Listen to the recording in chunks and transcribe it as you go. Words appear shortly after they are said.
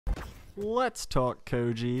Let's talk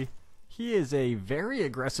Koji. He is a very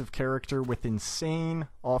aggressive character with insane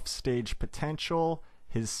offstage potential.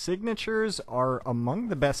 His signatures are among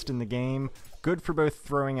the best in the game, good for both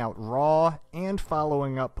throwing out raw and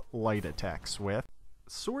following up light attacks with.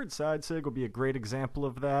 Sword Side Sig will be a great example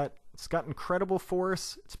of that. It's got incredible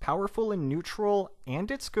force, it's powerful in neutral,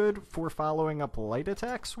 and it's good for following up light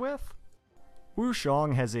attacks with.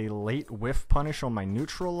 Wushang has a late whiff punish on my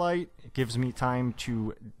neutral light. It gives me time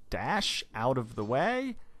to dash out of the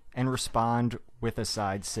way and respond with a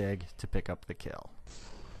side sig to pick up the kill.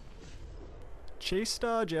 Chase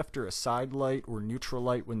dodge after a side light or neutral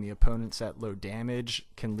light when the opponent's at low damage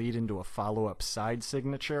can lead into a follow-up side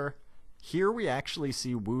signature. Here we actually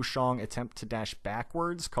see Wushang attempt to dash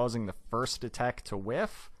backwards, causing the first attack to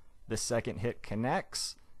whiff, the second hit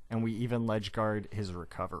connects, and we even ledge guard his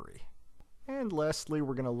recovery. And lastly,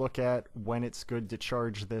 we're going to look at when it's good to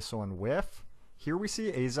charge this on whiff. Here we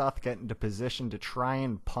see Azoth get into position to try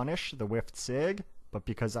and punish the whiffed sig, but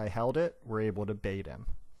because I held it, we're able to bait him.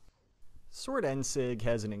 Sword End Sig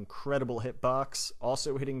has an incredible hitbox,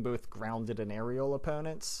 also hitting both grounded and aerial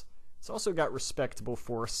opponents. It's also got respectable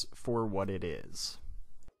force for what it is.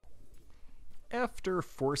 After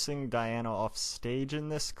forcing Diana off stage in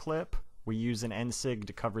this clip, we use an End Sig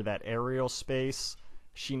to cover that aerial space.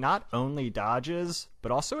 She not only dodges,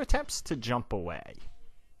 but also attempts to jump away.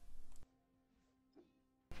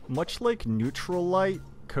 Much like neutral light,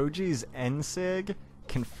 Koji's End Sig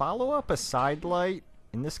can follow up a side light.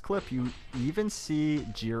 In this clip, you even see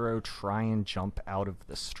Jiro try and jump out of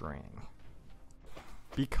the string.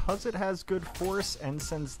 Because it has good force and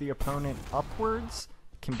sends the opponent upwards,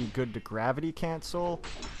 it can be good to gravity cancel.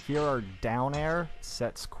 Here our down air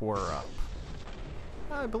sets core up.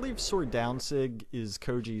 I believe Sword Down Sig is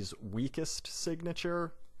Koji's weakest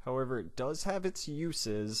signature. However, it does have its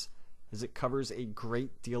uses, as it covers a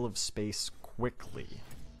great deal of space quickly.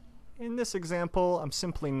 In this example, I'm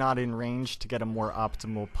simply not in range to get a more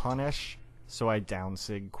optimal punish, so I down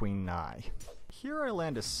sig Queen Nai. Here I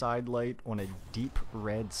land a side light on a deep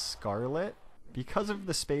red Scarlet. Because of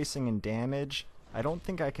the spacing and damage, I don't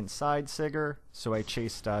think I can side sig her, so I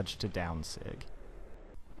chase dodge to down sig.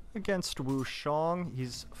 Against Wushang,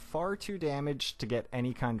 he's far too damaged to get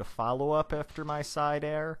any kind of follow-up after my side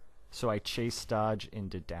air, so I chase dodge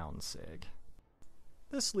into down sig.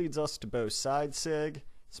 This leads us to bow side sig.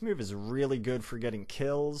 This move is really good for getting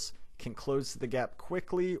kills, can close the gap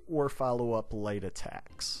quickly, or follow up light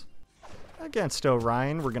attacks. Against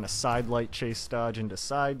Orion, we're going to side light chase dodge into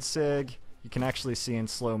side sig. You can actually see in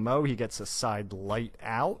slow-mo he gets a side light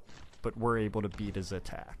out, but we're able to beat his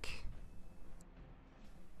attack.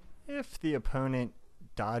 If the opponent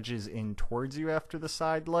dodges in towards you after the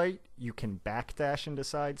side light, you can backdash into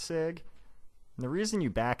side sig. And the reason you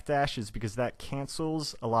backdash is because that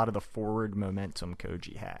cancels a lot of the forward momentum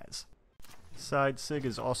Koji has. Side sig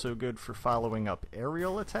is also good for following up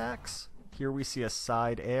aerial attacks. Here we see a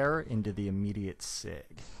side air into the immediate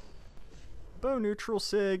sig. Bow neutral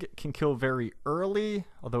sig can kill very early,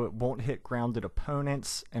 although it won't hit grounded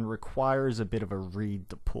opponents and requires a bit of a read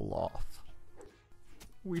to pull off.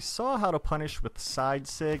 We saw how to punish with side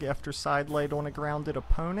sig after side light on a grounded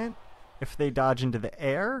opponent. If they dodge into the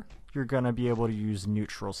air, you're going to be able to use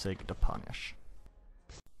neutral sig to punish.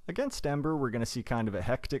 Against Ember, we're going to see kind of a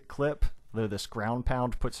hectic clip, though this ground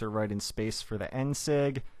pound puts her right in space for the end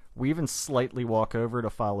sig. We even slightly walk over to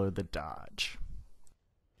follow the dodge.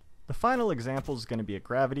 The final example is going to be a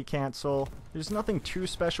gravity cancel. There's nothing too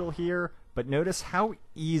special here, but notice how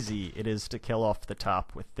easy it is to kill off the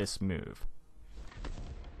top with this move.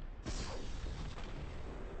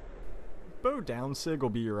 Bow down sig will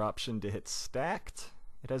be your option to hit stacked.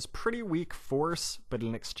 It has pretty weak force, but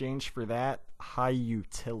in exchange for that, high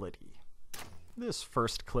utility. This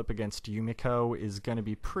first clip against Yumiko is going to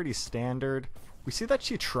be pretty standard. We see that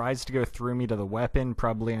she tries to go through me to the weapon,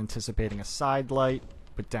 probably anticipating a side light,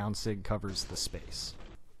 but down sig covers the space.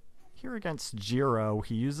 Here against Jiro,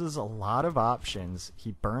 he uses a lot of options.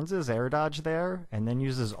 He burns his air dodge there, and then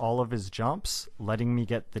uses all of his jumps, letting me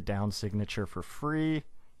get the down signature for free.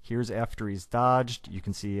 Here's after he's dodged. You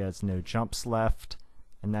can see he has no jumps left,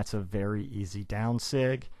 and that's a very easy down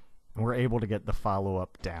sig, and we're able to get the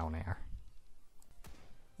follow-up down air.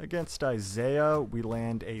 Against Isaiah, we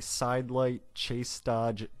land a side light chase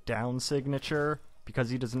dodge down signature.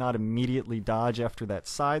 Because he does not immediately dodge after that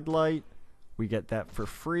side light, we get that for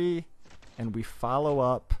free, and we follow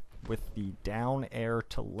up with the down air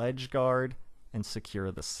to ledge guard and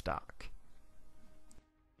secure the stock.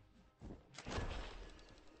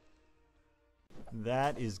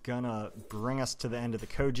 That is gonna bring us to the end of the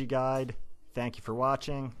Koji guide. Thank you for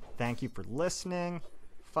watching. Thank you for listening.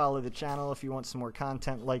 Follow the channel if you want some more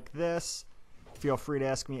content like this. Feel free to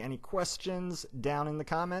ask me any questions down in the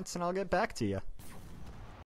comments, and I'll get back to you.